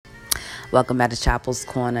Welcome back to Chapo's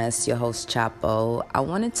Corner. It's your host, Chapo. I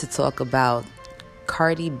wanted to talk about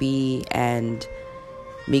Cardi B and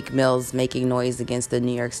Meek Mill's making noise against the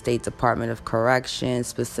New York State Department of Corrections,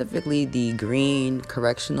 specifically the Green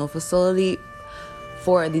Correctional Facility,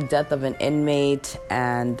 for the death of an inmate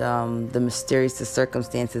and the mysterious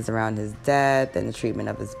circumstances around his death and the treatment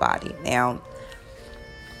of his body. Now,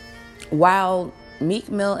 while Meek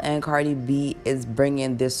Mill and Cardi B is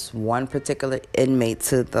bringing this one particular inmate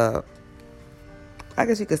to the, I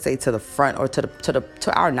guess you could say, to the front, or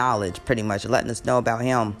to our knowledge, pretty much letting us know about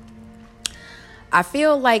him. I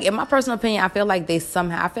feel like, in my personal opinion, I feel like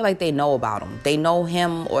they know about him. They know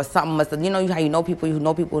him or something. You know how you know people who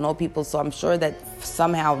know people who know people. So I'm sure that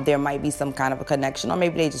somehow there might be some kind of a connection, or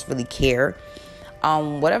maybe they just really care.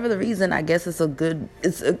 Whatever the reason, I guess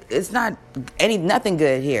it's not nothing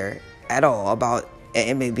good here at all about an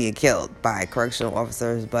inmate being killed by correctional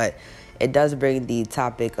officers, but it does bring the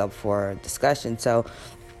topic up for discussion. So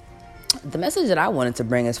the message that I wanted to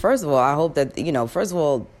bring is, first of all, I hope that,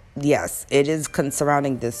 yes, it is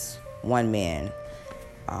surrounding this one man.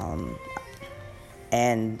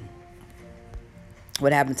 And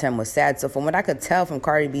what happened to him was sad. So from what I could tell from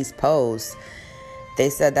Cardi B's post,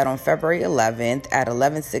 they said that on February 11th at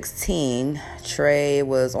 11:16, Trey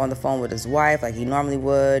was on the phone with his wife like he normally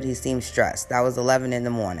would. He seemed stressed. That was 11 in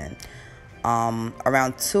the morning.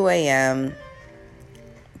 Around 2 a.m.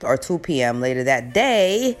 or 2 p.m. later that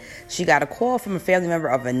day, she got a call from a family member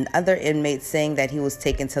of another inmate saying that he was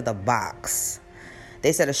taken to the box.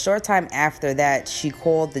 They said a short time after that, she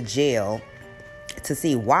called the jail to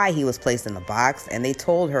see why he was placed in the box, and they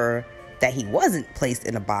told her that he wasn't placed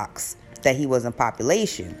in a box, that he was in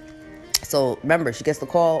population. So remember, she gets the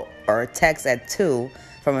call or a text at 2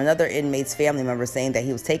 from another inmate's family member saying that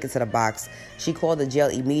he was taken to the box. She called the jail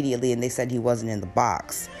immediately, and they said he wasn't in the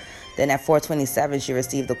box. Then at 4:27, she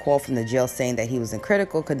received a call from the jail saying that he was in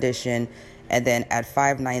critical condition. And then at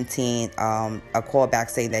 5:19, a call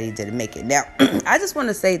back saying that he didn't make it. Now, I just want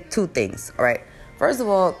to say two things, all right? First of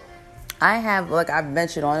all, I've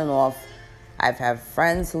mentioned on and off, I've had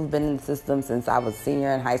friends who've been in the system since I was a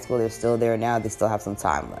senior in high school. They're still there now. They still have some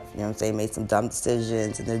time left. You know what I'm saying? Made some dumb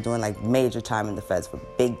decisions, and they're doing like major time in the feds for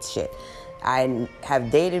big shit. I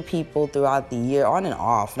have dated people throughout the year, on and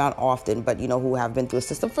off, not often, but, who have been through a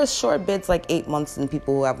system for short bits, like 8 months, and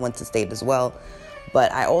people who have went to state as well.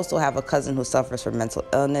 But I also have a cousin who suffers from mental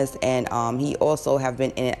illness, and he also have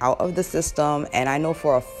been in and out of the system. And I know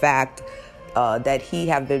for a fact that he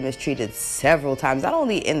have been mistreated several times, not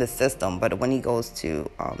only in the system, but when he goes to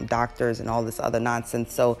doctors and all this other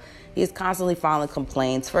nonsense. So he's constantly filing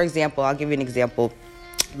complaints. For example, I'll give you an example.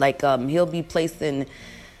 Like he'll be placed in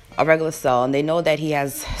a regular cell, and they know that he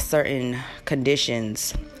has certain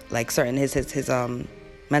conditions, like certain his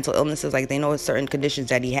mental illnesses. Like they know certain conditions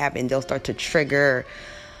that he have, and they'll start to trigger.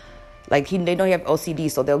 Like they know he have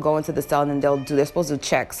OCD, so they'll go into the cell and then they're supposed to do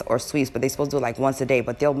checks or sweeps, but they're supposed to do it like once a day.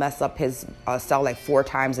 But they'll mess up his cell like 4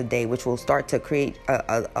 times a day, which will start to create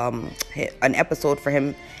an episode for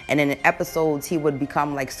him. And in episodes, he would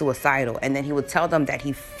become like suicidal, and then he would tell them that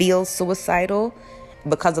he feels suicidal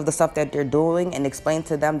because of the stuff that they're doing, and explain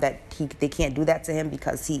to them that they can't do that to him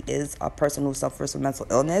because he is a person who suffers from mental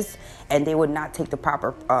illness, and they would not take the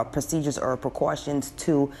proper procedures or precautions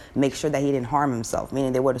to make sure that he didn't harm himself.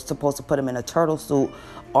 Meaning they were supposed to put him in a turtle suit,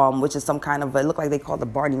 which is some kind of, it looked like they called the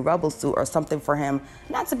Barney Rubble suit or something, for him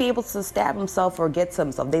not to be able to stab himself or get to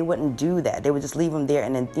himself. They wouldn't do that. They would just leave him there,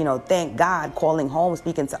 and then, thank God, calling home,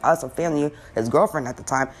 speaking to us or family, his girlfriend at the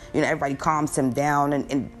time, everybody calms him down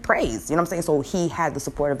and prays, you know what I'm saying? So he had the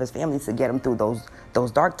support of his family to get him through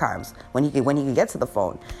those dark times when he could get to the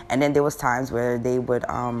phone. And then there was times where they would,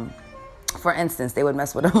 for instance, they would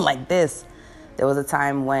mess with him like this. There was a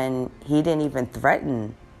time when he didn't even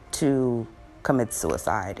threaten to commit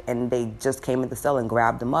suicide, and they just came in the cell and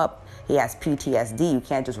grabbed him up. He has PTSD. You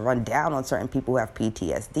can't just run down on certain people who have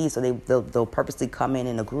PTSD. So they'll purposely come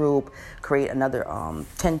in a group, create another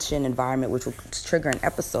tension environment, which will trigger an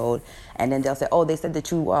episode. And then they'll say, oh, they said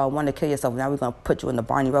that you want to kill yourself. Now we're going to put you in the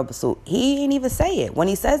Barney Rubble suit. He ain't even say it. When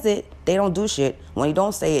he says it, they don't do shit. When he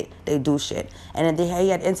don't say it, they do shit. And then he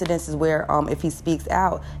had incidences where if he speaks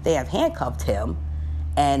out, they have handcuffed him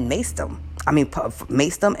and maced him.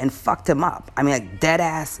 Maced him and fucked him up. Like dead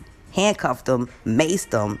ass handcuffed him,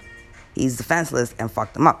 maced him. He's defenseless and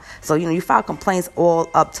fucked him up. So, you file complaints all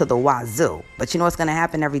up to the wazoo. But you know what's going to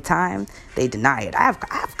happen every time? They deny it. I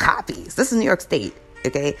have copies. This is New York State,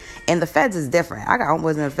 okay? And the feds is different. I got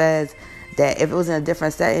homeboys in the feds that if it was in a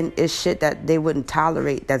different setting, it's shit that they wouldn't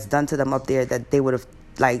tolerate that's done to them up there, that they would have,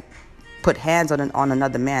 put hands on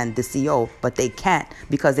another man, the CO, but they can't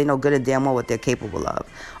because they know good and damn well what they're capable of.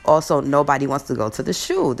 Also, nobody wants to go to the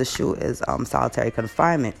SHU. The SHU is solitary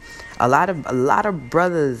confinement. A lot of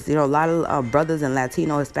brothers, a lot of brothers and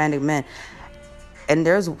Latino, Hispanic men, and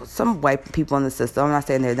there's some white people in the system. I'm not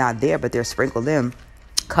saying they're not there, but they're sprinkled in.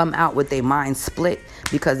 Come out with their minds split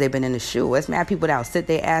because they've been in the SHU. It's mad people that will sit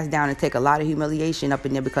their ass down and take a lot of humiliation up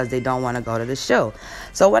in there because they don't want to go to the SHU.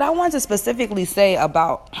 So what I want to specifically say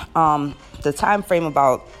about the time frame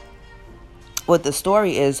about what the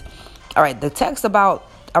story is, all right, the text about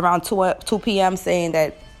around 2 p.m. saying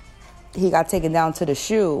that he got taken down to the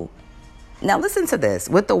SHU. Now listen to this.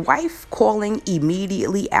 With the wife calling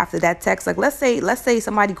immediately after that text, like let's say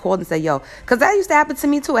somebody called and said, yo, because that used to happen to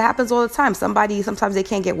me too. It happens all the time. Sometimes they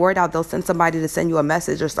can't get word out. They'll send somebody to send you a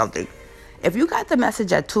message or something. If you got the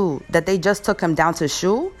message at 2 that they just took him down to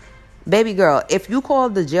SHU, baby girl, if you call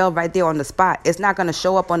the jail right there on the spot, it's not going to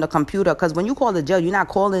show up on the computer, because when you call the jail, you're not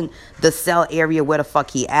calling the cell area where the fuck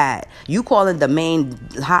he at. You calling the main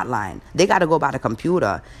hotline. They got to go by the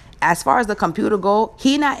computer. As far as the computer go,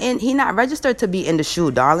 he not registered to be in the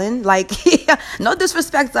SHU, darling. Like, no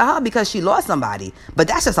disrespect to her because she lost somebody, but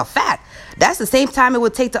that's just a fact. That's the same time it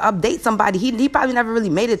would take to update somebody. He probably never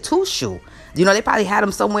really made it to SHU. They probably had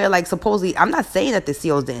him somewhere, like, supposedly. I'm not saying that the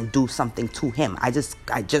COs didn't do something to him. I just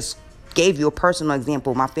gave you a personal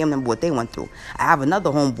example of my family member, what they went through. I have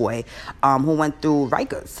another homeboy who went through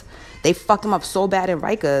Rikers. They fucked him up so bad in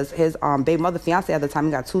Rikers. His baby mother, fiance at the time,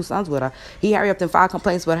 he got 2 sons with her. He hurried up and filed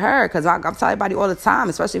complaints with her, because I'm telling everybody all the time,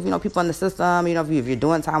 especially if people in the system, if you're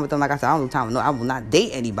doing time with them. Like I said, I don't do time with I will not date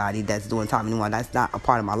anybody that's doing time anymore. That's not a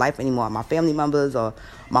part of my life anymore. My family members or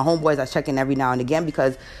my homeboys, I check in every now and again,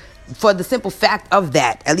 because for the simple fact of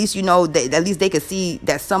that, at least at least they could see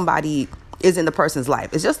that somebody is in the person's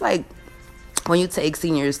life. It's just like when you take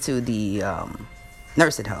seniors to the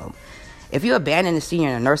nursing home. If you abandon a senior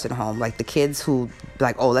in a nursing home, like the kids who,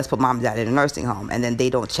 like, oh, let's put mom and dad in a nursing home, and then they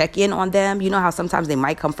don't check in on them. You know how sometimes they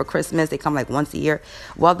might come for Christmas, they come like once a year.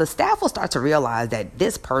 Well, the staff will start to realize that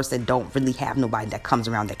this person don't really have nobody that comes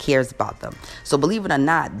around that cares about them. So believe it or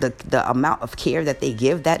not, the amount of care that they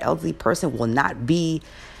give that elderly person will not be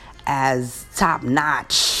as top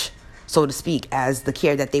notch, so to speak, as the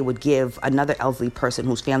care that they would give another elderly person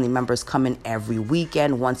whose family members come in every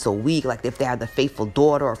weekend, once a week. Like if they have the faithful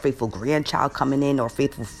daughter or faithful grandchild coming in, or a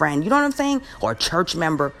faithful friend, you know what I'm saying? Or a church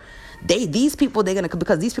member. These people,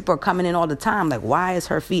 because these people are coming in all the time. Like, why is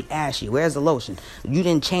her feet ashy? Where's the lotion? You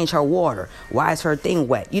didn't change her water. Why is her thing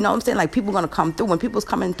wet? You know what I'm saying? Like, people going to come through. When people's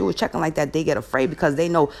coming through checking like that, they get afraid because they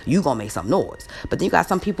know you going to make some noise. But then you got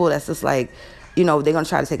some people that's just like, they're going to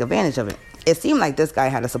try to take advantage of it. It seemed like this guy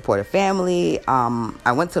had a supportive family.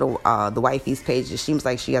 I went to the wifey's page. It seems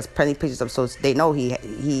like she has plenty of pictures of, so they know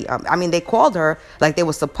they called her like they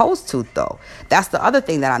were supposed to, though. That's the other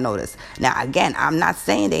thing that I noticed. Now, again, I'm not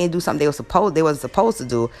saying they didn't do something they wasn't supposed to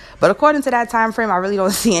do, but according to that time frame, I really don't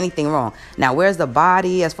see anything wrong. Now, where's the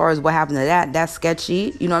body as far as what happened to that? That's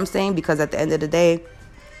sketchy, you know what I'm saying? Because at the end of the day,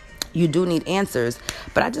 you do need answers.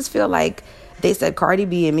 But I just feel like they said Cardi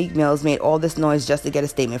B and Meek Mills made all this noise just to get a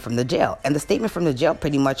statement from the jail. And the statement from the jail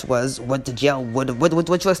pretty much was what the jail what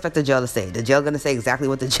you expect the jail to say. The jail going to say exactly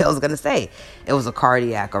what the jail is going to say. It was a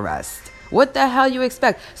cardiac arrest. What the hell you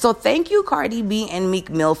expect? So thank you, Cardi B and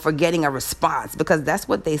Meek Mill, for getting a response, because that's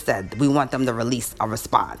what they said. We want them to release a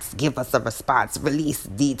response. Give us a response. Release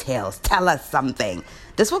details. Tell us something.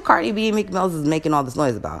 This is what Cardi B and Meek Mill is making all this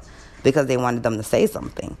noise about, because they wanted them to say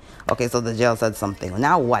something. Okay, so the jail said something.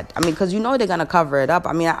 Now what? Because they're going to cover it up.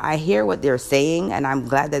 I hear what they're saying, and I'm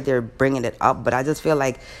glad that they're bringing it up, but I just feel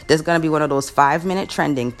like there's going to be one of those 5-minute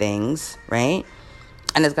trending things, right?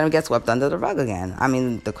 And it's going to get swept under the rug again.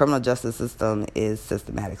 The criminal justice system is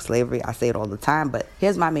systematic slavery. I say it all the time, but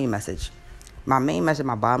here's my main message. My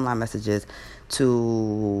bottom line message is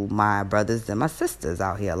to my brothers and my sisters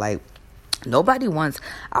out here. Like, nobody wants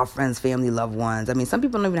our friends, family, loved ones. Some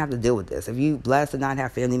people don't even have to deal with this. If you blessed to not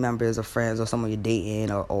have family members or friends or someone you're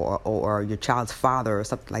dating or your child's father or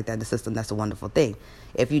something like that in the system, that's a wonderful thing.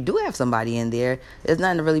 If you do have somebody in there, there's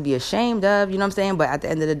nothing to really be ashamed of, you know what I'm saying? But at the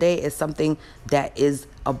end of the day, it's something that is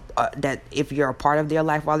that if you're a part of their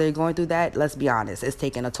life while they're going through that, let's be honest, it's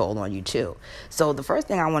taking a toll on you too. So the first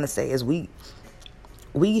thing I want to say is we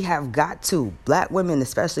have got to, black women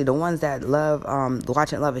especially, the ones that love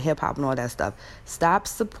watching Love and Hip Hop and all that stuff, stop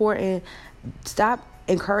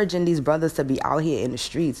encouraging these brothers to be out here in the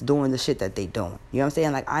streets doing the shit that they doing. You know what I'm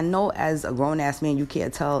saying? Like, I know as a grown-ass man, you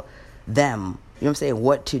can't tell them, you know what I'm saying,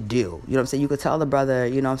 what to do. You know what I'm saying? You could tell the brother,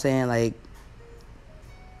 you know what I'm saying, like,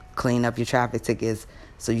 clean up your traffic tickets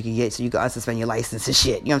so you can unsuspend your license and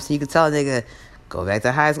shit. You know what I'm saying? You could tell a nigga, Go back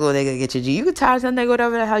to high school, nigga, get your G. You can charge that nigga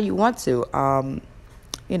whatever the hell you want to.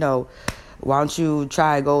 You know, why don't you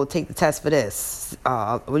try to go take the test for this?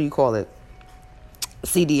 What do you call it?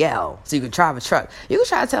 CDL, so you can drive a truck. You can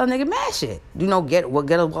try to tell a nigga mad shit. You know, get a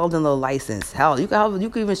welding little license. Hell, you can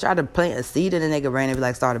even try to plant a seed in a nigga brain and be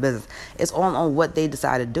like, start a business. It's all on what they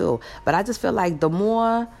decide to do. But I just feel like the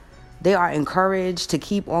more they are encouraged to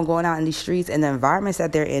keep on going out in these streets, and the environments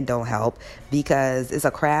that they're in don't help, because it's a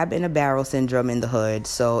crab in a barrel syndrome in the hood.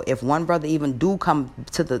 So if one brother even do come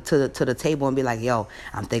to the table and be like, yo,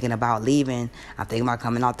 I'm thinking about leaving, I'm thinking about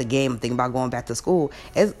coming out the game, I'm thinking about going back to school,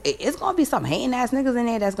 it's gonna be some hating ass niggas in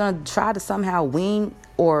there that's gonna try to somehow wean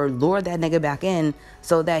or lure that nigga back in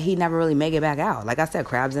so that he never really make it back out. Like I said,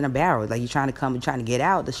 crabs in a barrel. Like, you're trying to get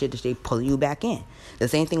out, the shit that they pulling you back in. The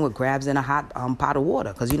same thing with crabs in a hot pot of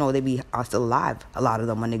water, because, you know, they be still alive, a lot of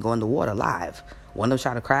them, when they go in the water live. One of them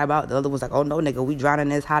try to crab out, the other was like, oh no, nigga, we drowning in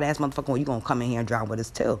this hot ass motherfucker, well, you gonna come in here and drown with us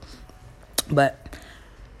too. But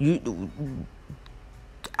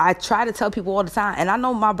I try to tell people all the time, and I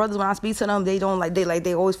know my brothers, when I speak to them, they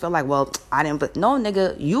always feel like, well, I didn't. But no,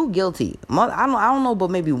 nigga, you guilty. I don't know, but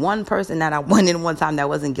maybe one person that I went in one time that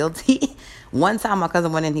wasn't guilty. One time my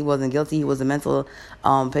cousin went in, he wasn't guilty. He was a mental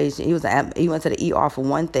patient. He went to the ER for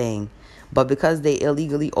one thing, but because they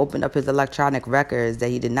illegally opened up his electronic records that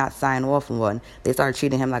he did not sign off on, they started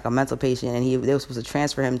treating him like a mental patient, and they were supposed to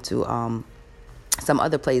transfer him to some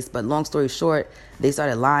other place. But long story short, they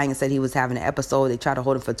started lying and said he was having an episode. They tried to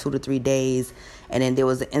hold him for 2 to 3 days, and then there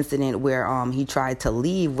was an incident where he tried to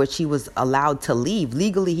leave, which he was allowed to leave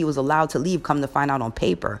legally. He was allowed to leave, come to find out on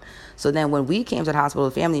paper. So then when we came to the hospital,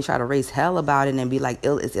 the family tried to raise hell about it and be like,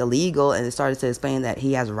 it's illegal, and it started to explain that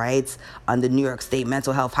he has rights under New York State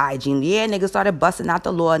mental health hygiene. Yeah, niggas started busting out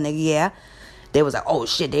the law, nigga. Yeah, they was like, oh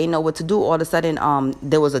shit, they didn't know what to do. All of a sudden,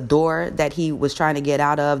 there was a door that he was trying to get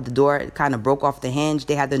out of. The door kind of broke off the hinge.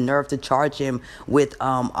 They had the nerve to charge him with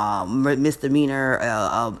misdemeanor,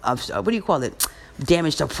 what do you call it?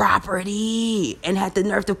 Damage to property, and had the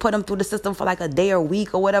nerve to put him through the system for like a day or a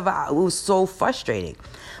week or whatever. It was so frustrating.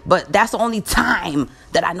 But that's the only time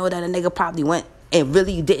that I know that a nigga probably went and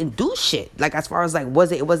really didn't do shit. Like, as far as like,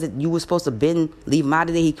 was it you were supposed to leave him out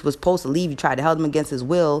of there? He was supposed to leave. You tried to hold him against his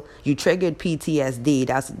will. You triggered PTSD.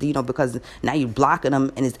 That's, you know, because now you're blocking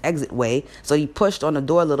him in his exit way. So he pushed on the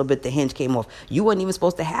door a little bit. The hinge came off. You weren't even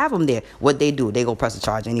supposed to have him there. What they do? They go press the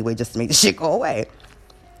charge anyway just to make the shit go away.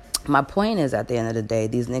 My point is, at the end of the day,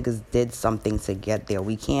 these niggas did something to get there.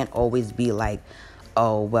 We can't always be like,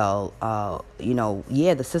 oh, well, you know,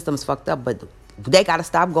 yeah, the system's fucked up, but they got to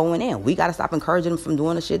stop going in. We got to stop encouraging them from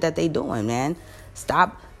doing the shit that they doing, man.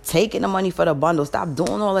 Stop taking the money for the bundle. Stop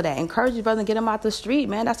doing all of that. Encourage your brother and get them out the street,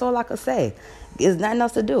 man. That's all I could say. There's nothing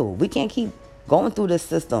else to do. We can't keep going through this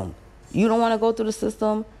system. You don't want to go through the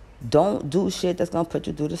system? Don't do shit that's going to put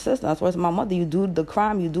you through the system. That's why my mother, you do the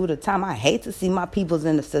crime, you do the time. I hate to see my peoples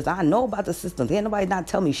in the system. I know about the system. Can't nobody not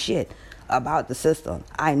tell me shit about the system.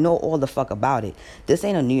 I know all the fuck about it. This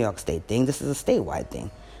ain't a New York State thing. This is a statewide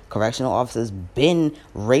thing. Correctional officers been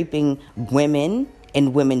raping women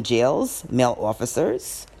in women jails, male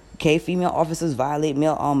officers. Okay, female officers violate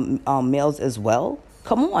males as well.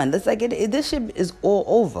 Come on, it's like this shit is all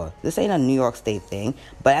over. This ain't a New York State thing.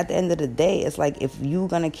 But at the end of the day, it's like, if you're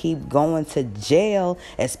going to keep going to jail,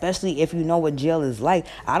 especially if you know what jail is like,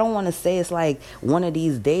 I don't want to say it's like one of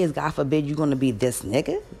these days, God forbid, you're going to be this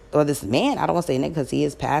nigga or this man. I don't want to say nigga because he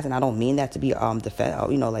is past, and I don't mean that to be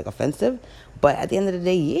offensive. But at the end of the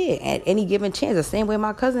day, yeah, at any given chance, the same way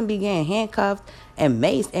my cousin began handcuffed and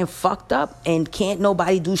maced and fucked up, and can't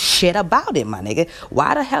nobody do shit about it, my nigga.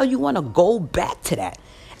 Why the hell you want to go back to that?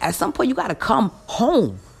 At some point, you got to come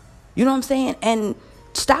home. You know what I'm saying? And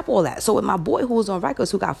stop all that. So with my boy who was on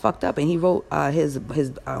Rikers, who got fucked up, and he wrote his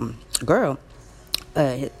girl,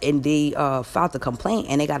 and they filed a complaint,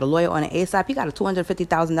 and they got a lawyer on an ASAP. He got a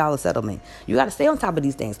 $250,000 settlement. You got to stay on top of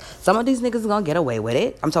these things. Some of these niggas are going to get away with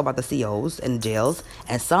it. I'm talking about the COs and the jails.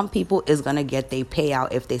 And some people is going to get their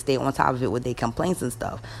payout if they stay on top of it with their complaints and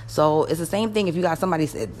stuff. So it's the same thing if you got somebody,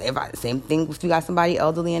 same thing if you got somebody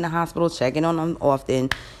elderly in the hospital, checking on them often.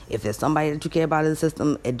 If there's somebody that you care about in the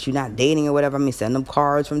system and you're not dating or whatever, I mean, send them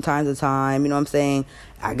cards from time to time. You know what I'm saying?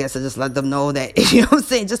 I guess I just let them know that, you know what I'm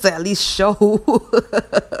saying? Just to at least show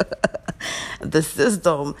the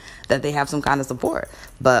system that they have some kind of support.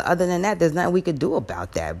 But other than that, there's nothing we could do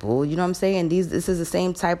about that, boo. You know what I'm saying? This is the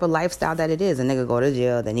same type of lifestyle that it is. A nigga go to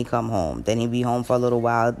jail, then he come home. Then he be home for a little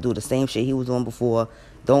while, do the same shit he was doing before.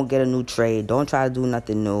 Don't get a new trade. Don't try to do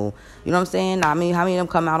nothing new. You know what I'm saying? I mean, how many of them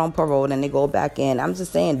come out on parole and they go back in? I'm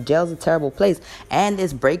just saying, jail's a terrible place. And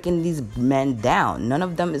it's breaking these men down. None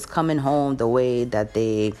of them is coming home the way that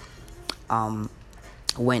they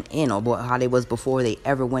went in, or how they was before they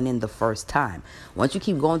ever went in the first time. Once you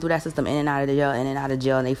keep going through that system, in and out of the jail, in and out of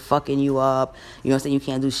jail, and they fucking you up, you know what I'm saying, you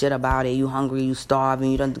can't do shit about it, you hungry, you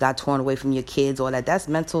starving, you done got torn away from your kids, all that, that's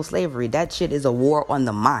mental slavery. That shit is a war on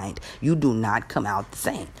the mind. You do not come out the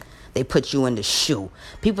same. They put you in the shoe.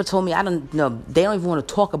 People told me, I don't know, they don't even want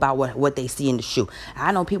to talk about what they see in the shoe.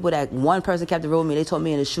 I know people that, one person kept it real with me, they told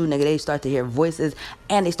me in the shoe, nigga, they start to hear voices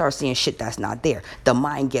and they start seeing shit that's not there. The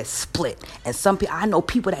mind gets split. And some people, I know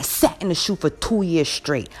people that sat in the shoe for 2 years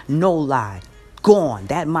straight. No lie. Gone.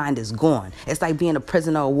 That mind is gone. It's like being a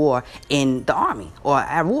prisoner of war in the army or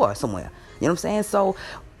at war somewhere. You know what I'm saying? So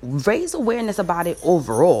raise awareness about it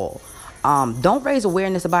overall. Don't raise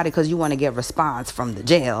awareness about it because you want to get response from the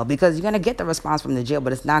jail, because you're going to get the response from the jail,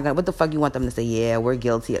 but it's not going to, what the fuck you want them to say? Yeah, we're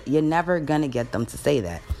guilty. You're never going to get them to say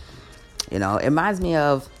that. You know, it reminds me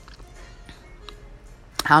of,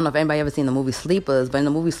 I don't know if anybody ever seen the movie Sleepers, but in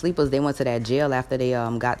the movie Sleepers, they went to that jail after they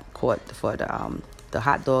got caught for the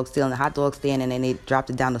hot dog, stealing the hot dog stand, and then they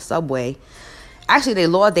dropped it down the subway. Actually,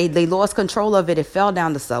 they lost control of it. It fell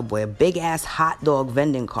down the subway, a big-ass hot dog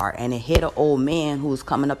vending cart, and it hit an old man who was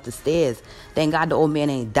coming up the stairs. Thank God the old man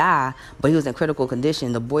ain't die, but he was in critical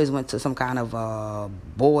condition. The boys went to some kind of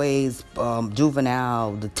boys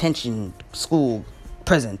juvenile detention school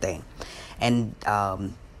prison thing. And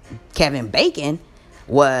Kevin Bacon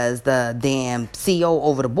was the damn CEO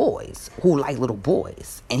over the boys who like little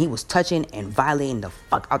boys. And he was touching and violating the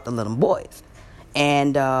fuck out the little boys.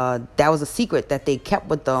 And that was a secret that they kept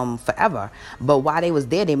with them forever. But while they was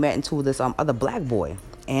there, they met into this other black boy.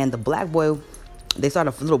 And the black boy, they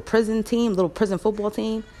started a little prison football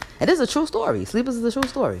team. And this is a true story. Sleepers is a true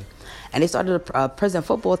story. And they started a prison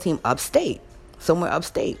football team somewhere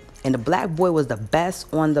upstate. And the black boy was the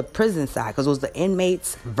best on the prison side because it was the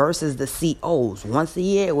inmates versus the COs. Once a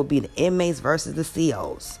year, it would be the inmates versus the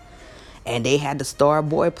COs. And they had the star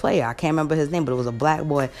boy player. I can't remember his name, but it was a black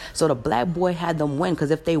boy. So the black boy had them win,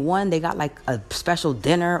 because if they won, they got like a special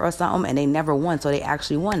dinner or something, and they never won, so they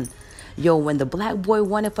actually won. Yo, when the black boy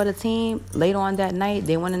won it for the team, later on that night,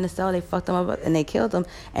 they went in the cell, they fucked him up, and they killed him.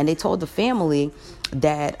 And they told the family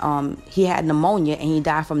that he had pneumonia, and he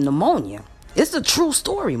died from pneumonia. It's a true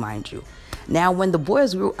story, mind you. Now, when the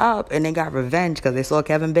boys grew up and they got revenge because they saw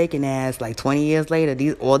Kevin Bacon ass, like 20 years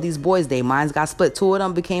later, all these boys, their minds got split. 2 of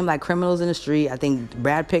them became like criminals in the street. I think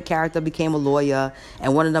Brad Pitt character became a lawyer,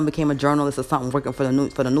 and one of them became a journalist or something, working for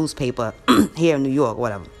the newspaper here in New York,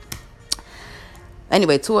 whatever.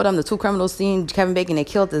 Anyway, 2 of them, the 2 criminals, seen Kevin Bacon, they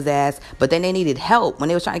killed his ass, but then they needed help. When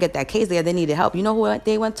they was trying to get that case there, they needed help. You know who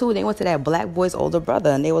they went to? They went to that black boy's older brother,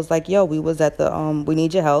 and they was like, yo, we was at the, we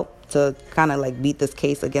need your help to kind of like beat this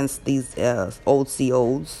case against these old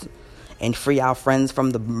COs and free our friends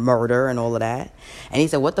from the murder and all of that. And he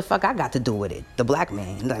said, what the fuck I got to do with it? The black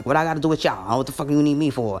man. He's like, what I got to do with y'all? I don't know what the fuck you need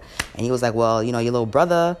me for. And he was like, well, you know, your little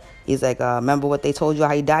brother, he's like, remember what they told you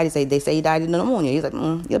how he died? They say he died of pneumonia. He's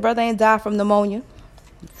like, your brother ain't died from pneumonia.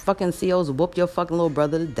 Fucking COs whoop your fucking little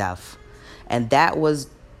brother to death. And that was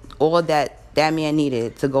all that man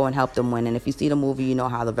needed to go and help them win. And if you see the movie, you know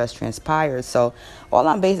how the rest transpires. So all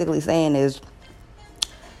I'm basically saying is,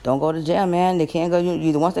 don't go to jail, man. They can't go.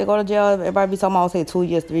 Once they go to jail, everybody be talking about, say, 2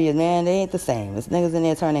 years, 3 years. Man, they ain't the same. It's niggas in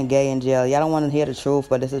there turning gay in jail. Y'all don't want to hear the truth,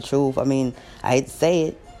 but it's the truth. I mean, I hate to say it. You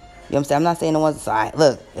know what I'm saying? I'm not saying the ones,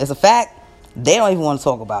 look, it's a fact. They don't even want to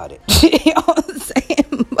talk about it. You know what I'm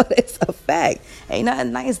saying? But it's a fact. Ain't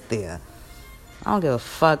nothing nice there. I don't give a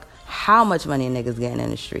fuck how much money niggas getting in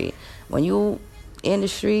the street. When you in the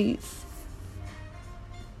streets,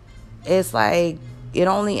 it's like it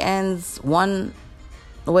only ends one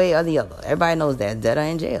way or the other. Everybody knows that. Dead or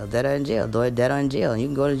in jail. Dead or in jail. Dead or in jail. And you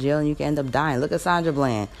can go to jail and you can end up dying. Look at Sandra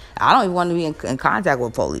Bland. I don't even want to be in contact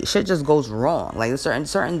with police. Shit just goes wrong. Like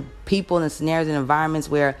certain people and scenarios and environments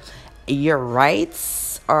where your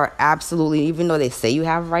rights are absolutely, even though they say you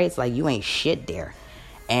have rights, like you ain't shit there.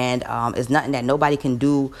 And it's nothing that nobody can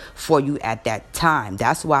do for you at that time.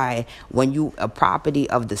 That's why when you a property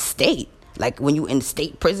of the state, like when you in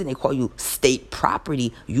state prison, they call you state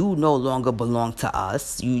property. You no longer belong to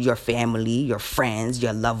us. Your family, your friends,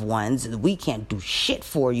 your loved ones. We can't do shit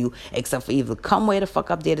for you except for either come way the fuck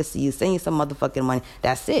up there to see you, send you some motherfucking money.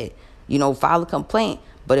 That's it. You know, file a complaint.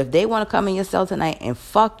 But if they want to come in your cell tonight and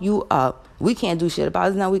fuck you up, we can't do shit about it.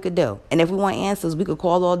 There's nothing we could do. And if we want answers, we could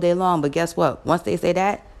call all day long. But guess what? Once they say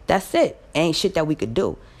that, that's it. Ain't shit that we could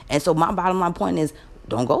do. And so my bottom line point is,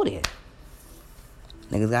 don't go there.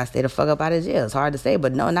 Niggas gotta stay the fuck up out of jail. It's hard to say,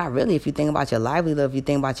 but no, not really. If you think about your livelihood, if you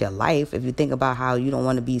think about your life, if you think about how you don't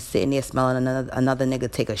want to be sitting there smelling another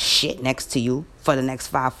nigga take a shit next to you for the next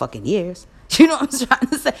 5 fucking years. You know what I'm trying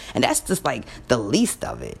to say? And that's just like the least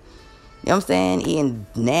of it. You know what I'm saying? Eating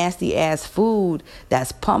nasty ass food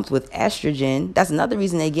that's pumped with estrogen. That's another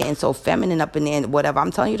reason they getting so feminine up in there and whatever.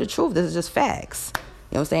 I'm telling you the truth. This is just facts.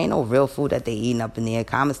 You know what I'm saying? No real food that they eating up in there.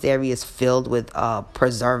 Commissary is filled with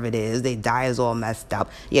preservatives. Their diet is all messed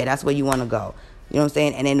up. Yeah, that's where you want to go. You know what I'm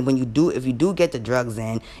saying? And then if you do get the drugs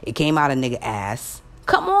in, it came out of nigga ass.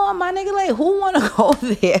 Come on, my nigga. Like, who want to go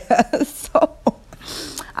there? So,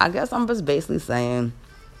 I guess I'm just basically saying,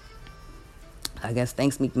 I guess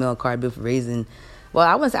thanks Meek Mill and Cardi B for raising, well,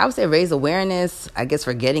 I would say raise awareness. I guess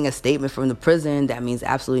for getting a statement from the prison, that means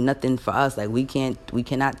absolutely nothing for us. Like, we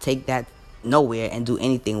cannot take that nowhere and do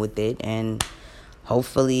anything with it. And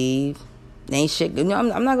hopefully, ain't shit. You know,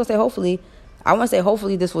 I'm not gonna say hopefully. I want to say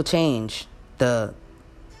hopefully this will change the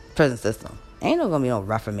prison system. Ain't no gonna be no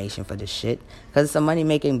reformation for this shit, because it's a money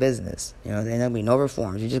making business. You know, there's gonna be no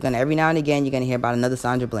reforms. You're just gonna, every now and again, you're gonna hear about another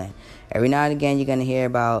Sandra Bland. Every now and again, you're gonna hear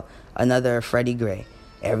about another Freddie Gray.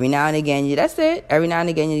 Every now and again, that's it. Every now and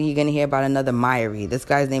again, you're gonna hear about another Myrie. This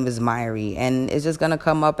guy's name is Myrie, and it's just gonna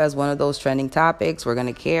come up as one of those trending topics. We're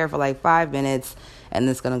gonna care for like 5 minutes, and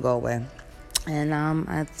it's gonna go away. And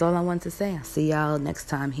that's all I wanted to say. I'll see y'all next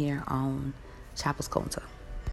time here on Chapel's Conta.